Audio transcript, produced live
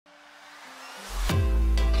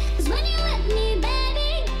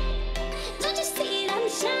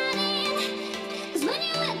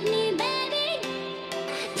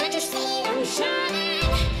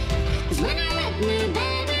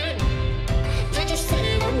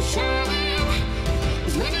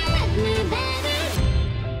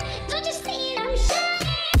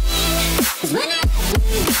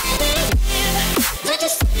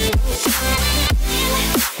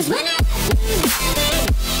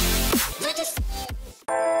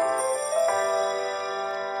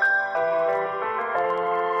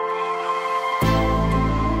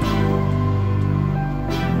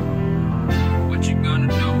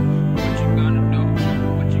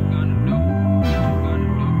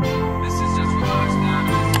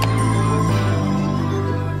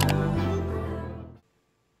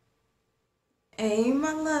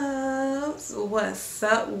What's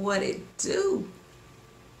up? What it do?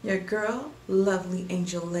 Your girl, Lovely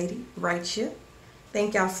Angel Lady, right here.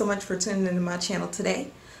 Thank y'all so much for tuning into my channel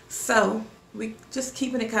today. So, we just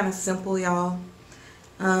keeping it kind of simple, y'all,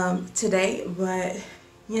 today, but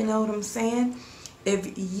you know what I'm saying?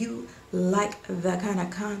 If you like the kind of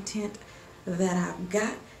content that I've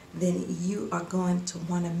got, then you are going to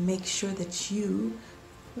want to make sure that you,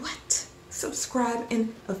 subscribe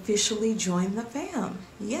and officially join the fam.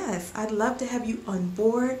 Yes, I'd love to have you on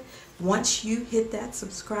board. Once you hit that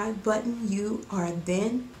subscribe button, you are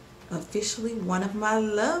then officially one of my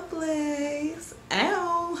lovelies.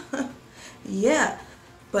 Ow! Yeah,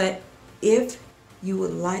 but if you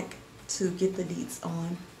would like to get the deets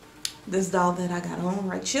on this doll that I got on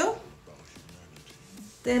right here,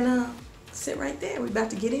 then sit right there. We're about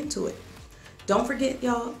to get into it. Don't forget,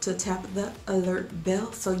 y'all, to tap the alert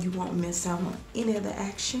bell so you won't miss out on any of the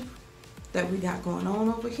action that we got going on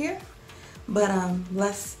over here. But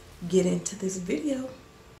let's get into this video.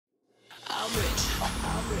 I'm rich.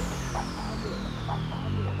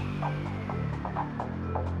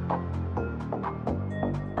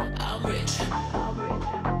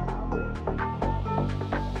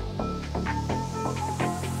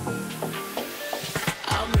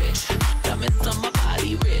 Diamonds on my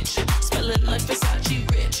body rich. Smelling like Versace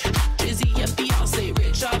rich. Drizzy and Beyonce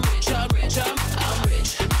rich. I'm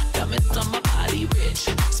rich. Diamonds on my body rich.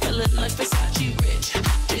 Smelling like Versace rich.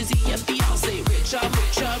 Drizzy and Beyonce rich. I'm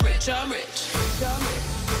rich. I'm rich.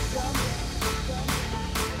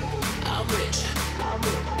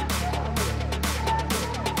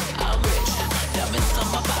 Diamonds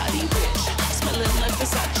on my body rich. Smelling like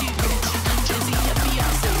Versace rich. Drizzy and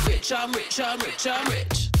Beyonce rich. I'm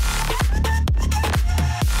rich.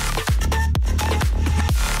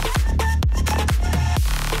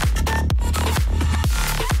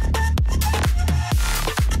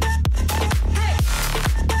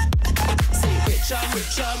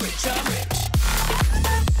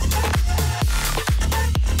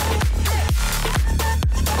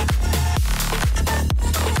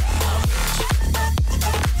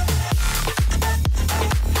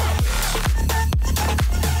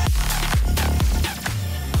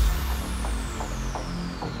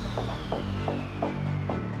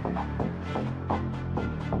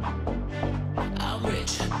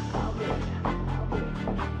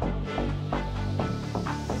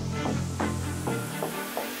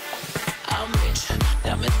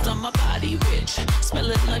 Diamonds on my body rich.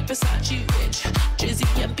 Smelling like Versace rich.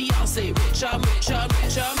 Drizzy and Beyonce rich. I'm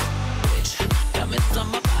rich. Diamonds on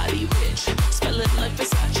my body rich. Smelling like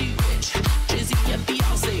Versace rich. Drizzy and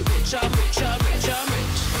Beyonce rich. I'm rich.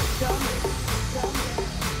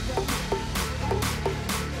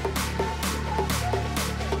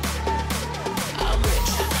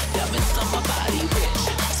 Diamonds on my body rich.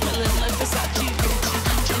 Smelling like Versace rich.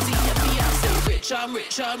 Drizzy and Beyonce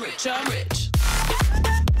rich. I'm rich.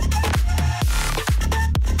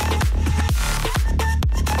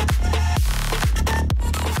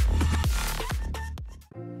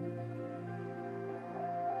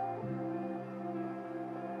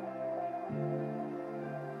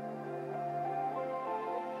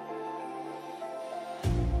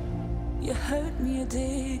 You hurt me, I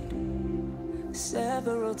did,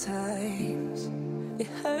 several times. It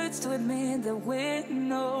hurts to admit that we're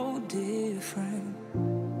no different.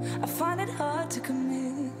 I find it hard to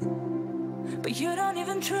commit, but you don't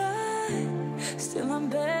even try. Still I'm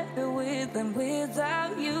better with than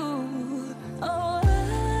without you. Oh,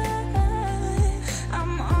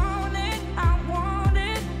 I'm on it, I want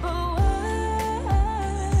it, but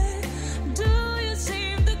why do you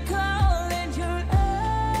seem to call in your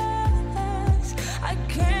eyes? I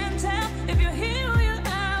can't tell if you're here or you're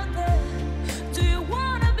out there. Do you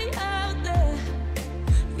wanna be out there?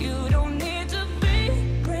 You don't need to be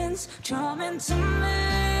Prince Charming to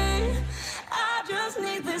me. I just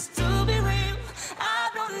need this to be real. I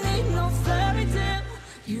don't need no fairy tale.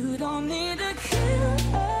 You don't need a kill,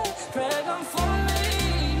 pregnant for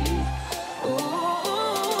me. Ooh,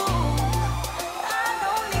 I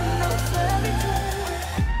don't need no fairy tale.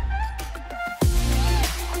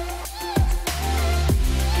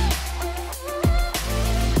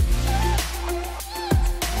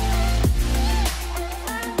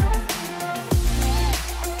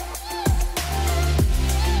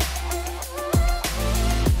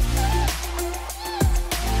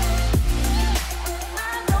 I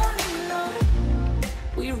don't need no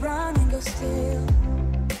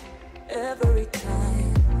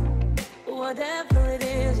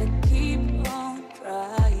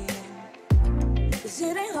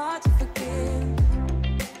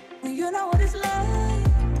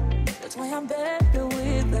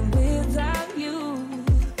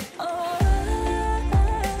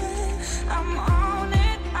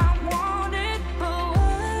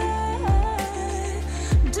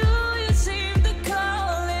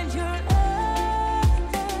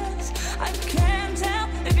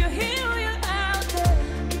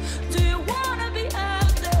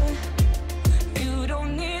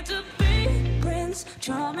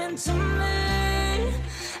charming to me.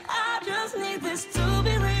 I just need this to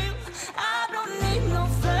be real. I don't need no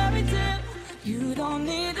fairy tale. You don't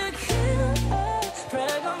need a killer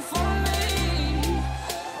pregnant for me.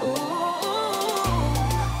 Ooh,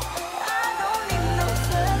 I don't need no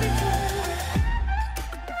fairy tale.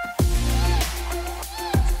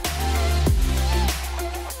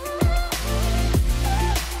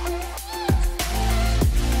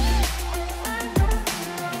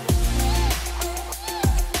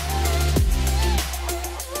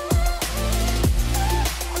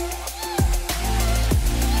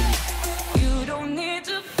 You don't need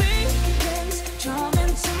to be this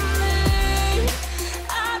charming to me.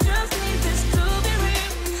 I just need this to be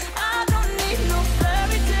real. I don't need no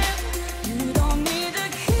fairy tale. You don't need a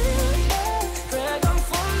killer pregnant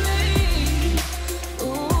for me.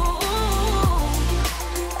 Ooh,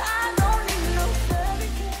 I don't need no fairy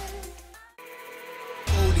tale.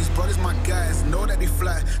 All these brothers, my guys, know that they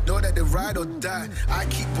fly, know that they ride or die. I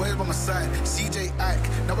keep boys by my side, CJ Ike,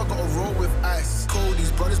 now I gotta roll with ice. Cold,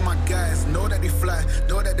 these brothers, my guys, know that they fly,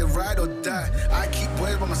 know that they ride or die. I keep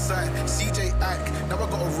boys by my side, CJ Ike, now I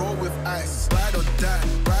gotta roll with ice. Ride or die,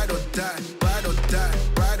 ride or die, ride or die,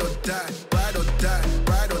 ride or die, ride or die,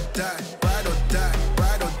 ride or die, ride or die,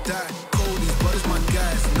 ride or die. Cold, these brothers, my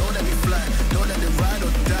guys, know that they fly, know that they ride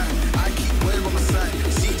or die. I keep boys by my side,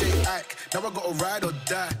 CJ Ike, now I gotta ride or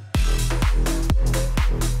die.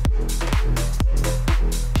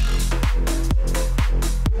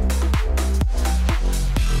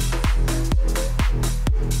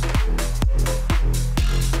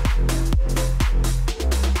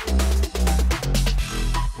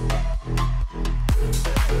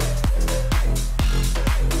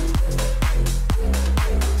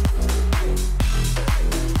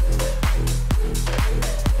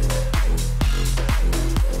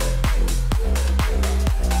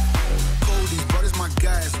 Cold, these brothers, my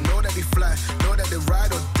guys, know that they fly, know that they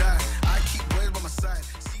ride or die. I keep boys by my side,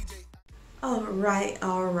 CJ.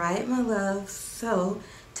 All right, my love. So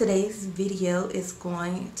today's video is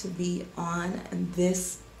going to be on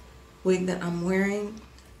this wig that I'm wearing.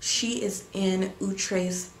 She is in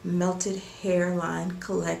Outre's Melted Hairline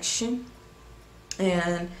collection,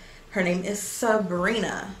 and her name is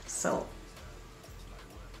Sabrina. So,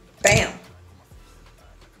 bam.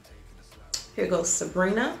 Here goes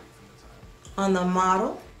Sabrina on the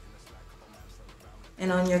model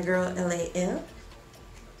and on your girl LAL.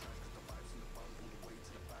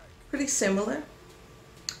 Pretty similar.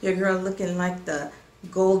 Your girl looking like the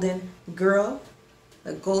golden girl,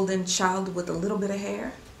 a golden child with a little bit of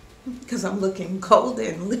hair. Because I'm looking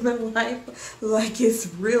golden, living life like it's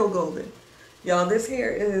real golden. Y'all, this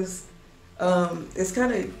hair is, it's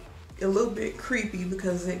kind of a little bit creepy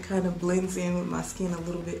because it kind of blends in with my skin a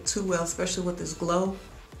little bit too well, especially with this glow.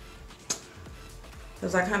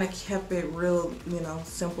 Because I kind of kept it real, you know,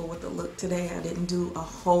 simple with the look today. I didn't do a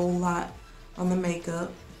whole lot on the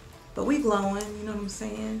makeup. But we glowing, you know what I'm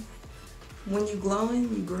saying? When you glowing,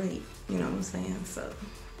 you great, you know what I'm saying?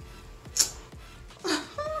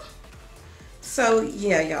 So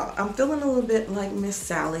yeah, y'all, I'm feeling a little bit like Miss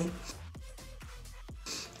Sally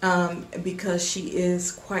because she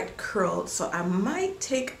is quite curled. So I might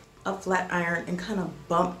take a flat iron and kind of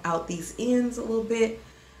bump out these ends a little bit.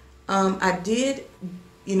 I did,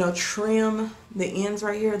 you know, trim the ends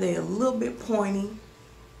right here. They're a little bit pointy.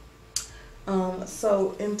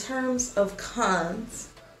 So in terms of cons,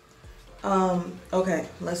 okay,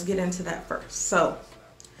 let's get into that first. So,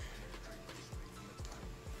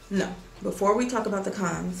 no, before we talk about the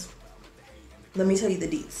cons, let me tell you the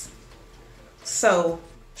D's. So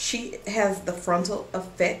she has the frontal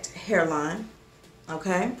effect hairline,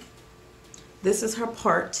 okay? This is her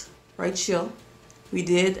part right here. We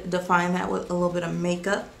did define that with a little bit of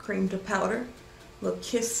makeup, cream to powder, little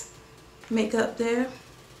kiss makeup there.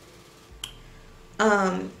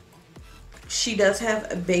 She does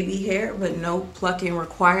have baby hair, but no plucking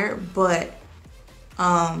required. But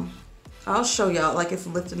I'll show y'all, like it's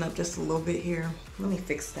lifting up just a little bit here. Let me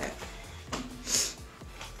fix that,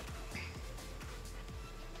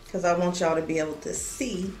 because I want y'all to be able to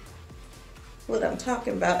see what I'm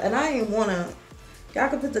talking about. And I ain't wanna, y'all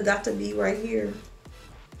can put the got to be right here,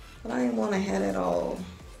 but I ain't wanna have it all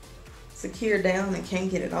secure down and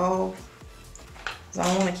can't get it off. So I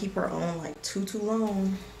don't want to keep her on like too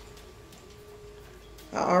long.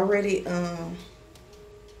 I already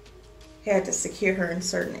had to secure her in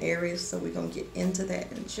certain areas, so we're gonna get into that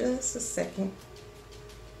in just a second.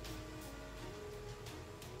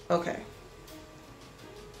 Okay.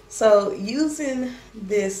 So using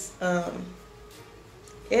this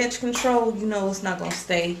edge control, you know it's not gonna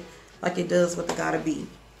stay like it does with the Gotta Be.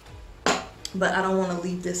 but I don't want to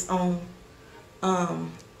leave this on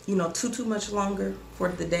you know, too much longer for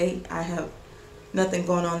the day. I have nothing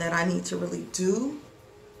going on that I need to really do.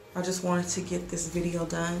 I just wanted to get this video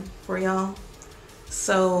done for y'all.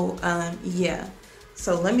 So yeah,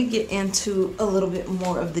 so let me get into a little bit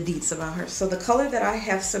more of the deets about her. So the color that I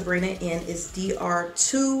have Sabrina in is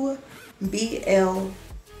DR2 BLHAZ,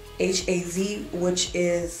 which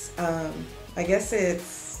is I guess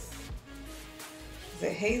is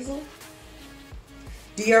it hazel?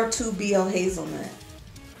 DR2 BL Hazelnut.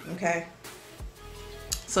 Okay,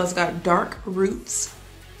 so it's got dark roots,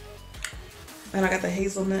 and I got the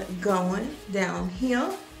hazelnut going down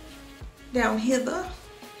here, down hither.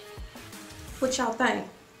 What y'all think?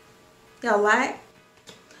 Y'all like?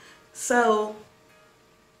 So,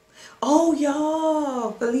 oh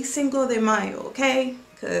y'all, Feliz Cinco de Mayo, okay?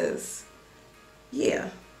 Cause yeah,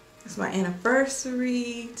 it's my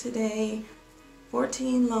anniversary today.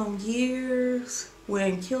 14 long years. We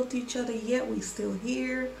ain't killed each other yet. We still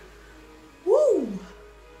here. Woo!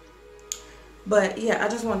 But yeah, I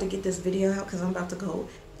just wanted to get this video out because I'm about to go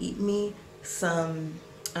eat me some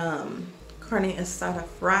carne asada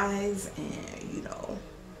fries and, you know,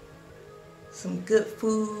 some good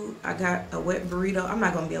food. I got a wet burrito. I'm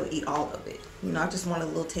not going to be able to eat all of it. You know, I just want a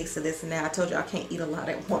little taste of this and that. I told you I can't eat a lot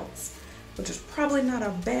at once, which is probably not a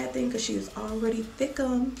bad thing because she is already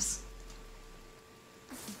thickums.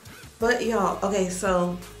 But y'all, okay,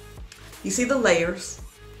 so you see the layers.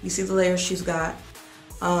 You see the layers she's got.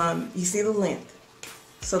 You see the length.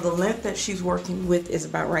 So the length that she's working with is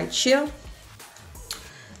about right here.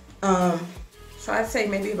 So I'd say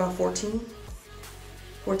maybe about 14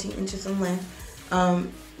 inches in length.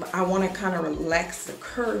 I want to kind of relax the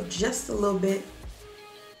curve just a little bit,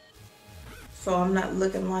 so I'm not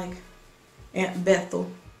looking like Aunt Bethel.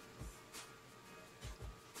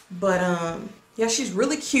 But yeah, she's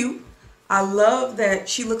really cute. I love that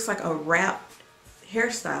she looks like a wrap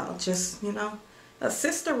hairstyle, just, you know, a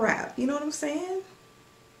sister wrap, you know what I'm saying?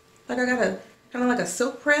 Like I got a kind of like a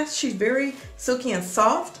silk press. She's very silky and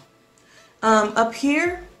soft. Up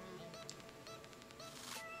here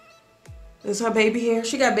is her baby hair.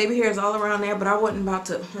 She got baby hairs all around there, but I wasn't about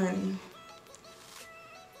to, honey.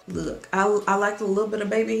 Look, I like a little bit of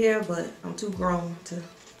baby hair, but I'm too grown to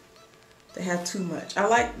have too much. I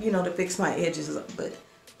like, you know, to fix my edges up, but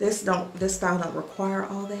this style don't require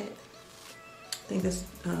all that. I think this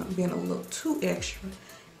being a little too extra,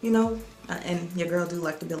 you know. And your girl do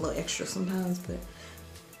like to be a little extra sometimes, but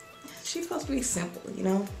she's supposed to be simple, you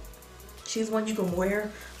know. She's one you can wear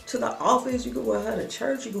to the office, you can wear her to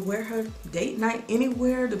church, you can wear her date night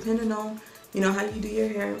anywhere, depending on, you know, how you do your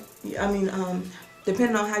hair. I mean,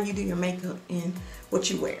 depending on how you do your makeup and what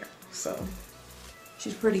you wear. So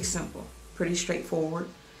she's pretty simple, pretty straightforward.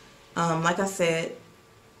 Like I said,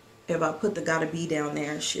 if I put the gotta be down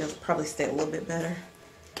there, she'll probably stay a little bit better.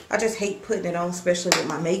 I just hate putting it on, especially with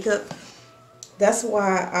my makeup. That's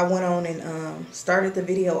why I went on and started the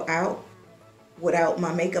video out without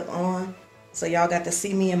my makeup on, so y'all got to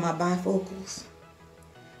see me in my bifocals.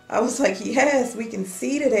 I was like, yes, we can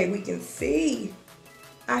see today. We can see.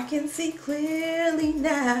 I can see clearly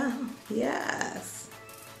now. Yes.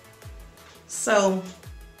 So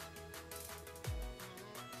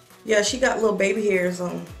yeah, she got little baby hairs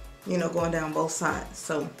on, you know, going down both sides.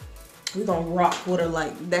 So we're gonna rock with her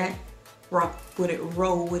like that. Rock with it,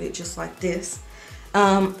 roll with it just like this.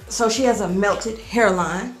 So she has a melted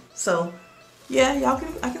hairline. So yeah,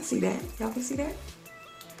 I can see that. Y'all can see that.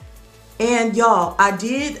 And y'all,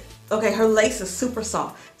 okay, her lace is super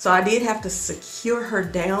soft. So I did have to secure her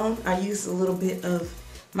down. I used a little bit of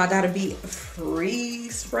my Gotta Be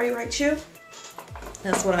Freeze spray right here.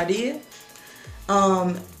 That's what I did.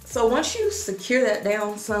 So once you secure that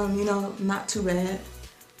down some, you know, not too bad.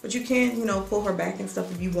 But you can, you know, pull her back and stuff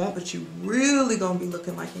if you want, but you really gonna be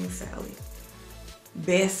looking like Aunt Sally.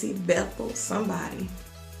 Bessie, Bethel, somebody.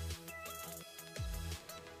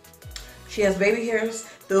 She has baby hairs.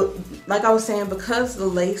 Like I was saying, because the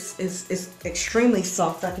lace is extremely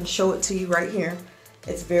soft, I can show it to you right here.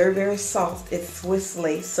 It's very, very soft. It's Swiss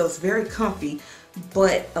lace, so it's very comfy,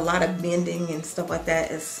 but a lot of bending and stuff like that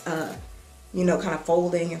is, you know, kind of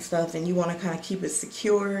folding and stuff, and you want to kind of keep it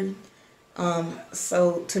secured.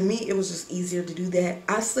 So to me, it was just easier to do that.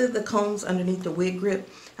 I slid the combs underneath the wig grip.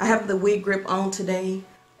 I have the wig grip on today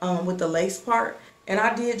with the lace part. And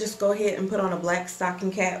I did just go ahead and put on a black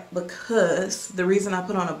stocking cap, because the reason I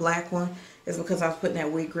put on a black one is because I was putting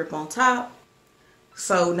that wig grip on top.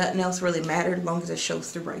 So nothing else really mattered as long as it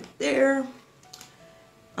shows through right there.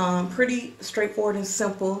 Pretty straightforward and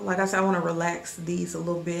simple. Like I said, I want to relax these a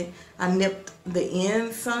little bit. I nipped the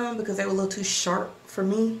ends some because they were a little too sharp for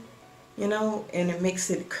me. you know, and it makes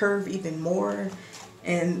it curve even more,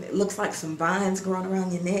 and it looks like some vines growing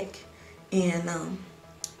around your neck. And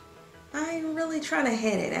I ain't really trying to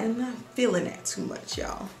hit it. I'm not feeling that too much,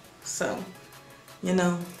 y'all. So, you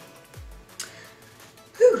know,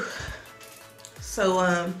 whew. So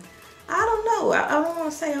I don't know. I don't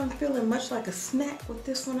want to say I'm feeling much like a snack with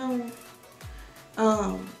this one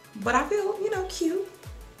on. But I feel, you know, cute.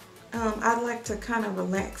 I'd like to kind of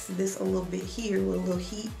relax this a little bit here with a little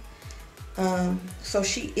heat. So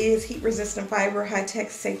she is heat resistant fiber, high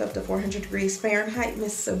tech, safe up to 400 degrees Fahrenheit,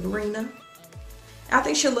 Miss Sabrina. I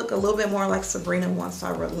think she'll look a little bit more like Sabrina once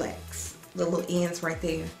I relax the little ends right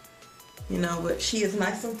there. You know, but she is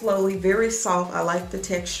nice and flowy, very soft. I like the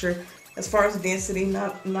texture. As far as density,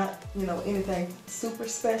 not you know, anything super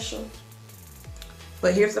special.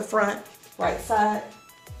 But here's the front, right side,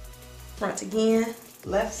 front again,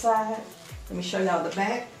 left side. Let me show y'all the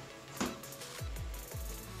back.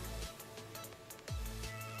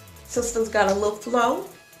 Sister's got a little flow,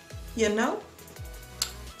 you know.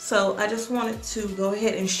 So I just wanted to go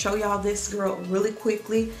ahead and show y'all this girl really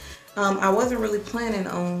quickly. I wasn't really planning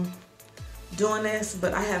on doing this,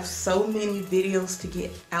 but I have so many videos to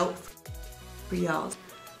get out for y'all.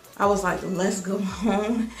 I was like, let's go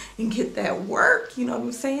home and get that work, you know what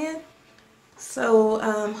I'm saying? So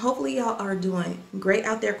hopefully y'all are doing great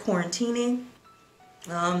out there quarantining.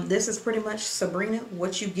 This is pretty much Sabrina,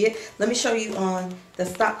 what you get. Let me show you on the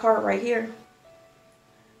stock card right here.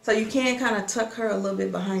 So you can kind of tuck her a little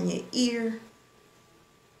bit behind your ear.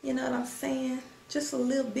 You know what I'm saying? Just a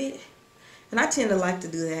little bit. And I tend to like to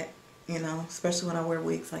do that, you know, especially when I wear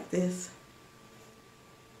wigs like this.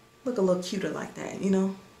 Look a little cuter like that, you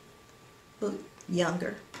know? Look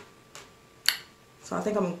younger. So I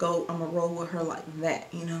think I'm gonna roll with her like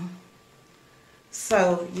that, you know?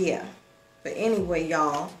 So yeah. But anyway,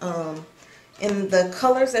 y'all, in the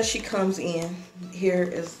colors that she comes in,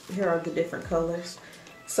 here are the different colors.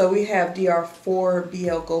 So we have DR4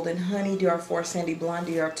 BL Golden Honey, DR4 Sandy Blonde,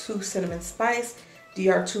 DR2 Cinnamon Spice,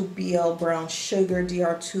 DR2 BL Brown Sugar,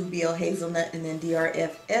 DR2 BL Hazelnut, and then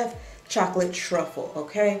DRFF Chocolate Truffle,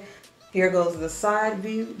 okay? Here goes the side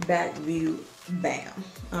view, back view, bam.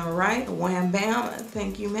 All right, wham bam,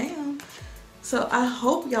 thank you ma'am. So I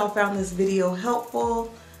hope y'all found this video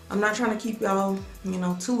helpful. I'm not trying to keep y'all, you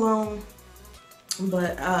know, too long.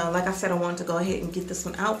 But like I said, I wanted to go ahead and get this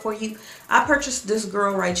one out for you. I purchased this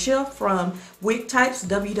girl right here from Wigtypes,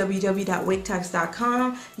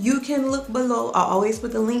 www.wigtypes.com. You can look below. I'll always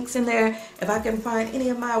put the links in there. If I can find any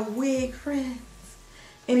of my wig friends,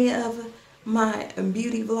 any of my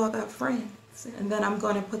beauty vlogger friends, and then I'm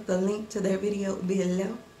going to put the link to their video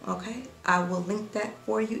below. Okay, I will link that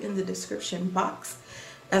for you in the description box,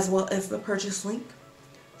 as well as the purchase link.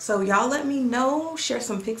 So y'all let me know, share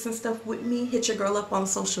some pics and stuff with me, hit your girl up on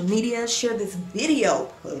social media, share this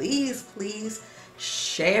video, please, please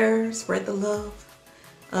share, spread the love.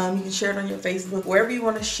 You can share it on your Facebook, wherever you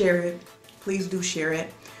want to share it, please do share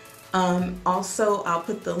it. Also, I'll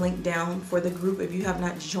put the link down for the group if you have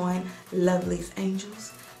not joined Lovely's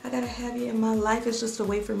Angels. I gotta have you in my life. It's just a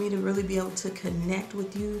way for me to really be able to connect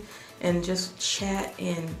with you and just chat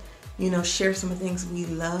and, you know, share some of the things we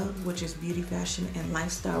love, which is beauty, fashion, and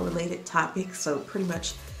lifestyle related topics. So pretty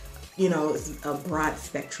much, you know, it's a broad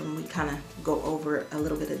spectrum. We kind of go over a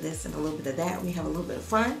little bit of this and a little bit of that. We have a little bit of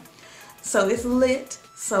fun. So it's lit.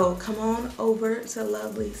 So come on over to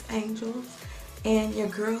Lovely's Angels. And your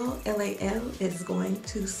girl, LAL, is going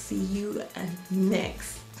to see you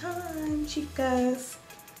next time, chicas.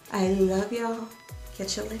 I love y'all.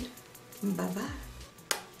 Catch you later. Bye-bye.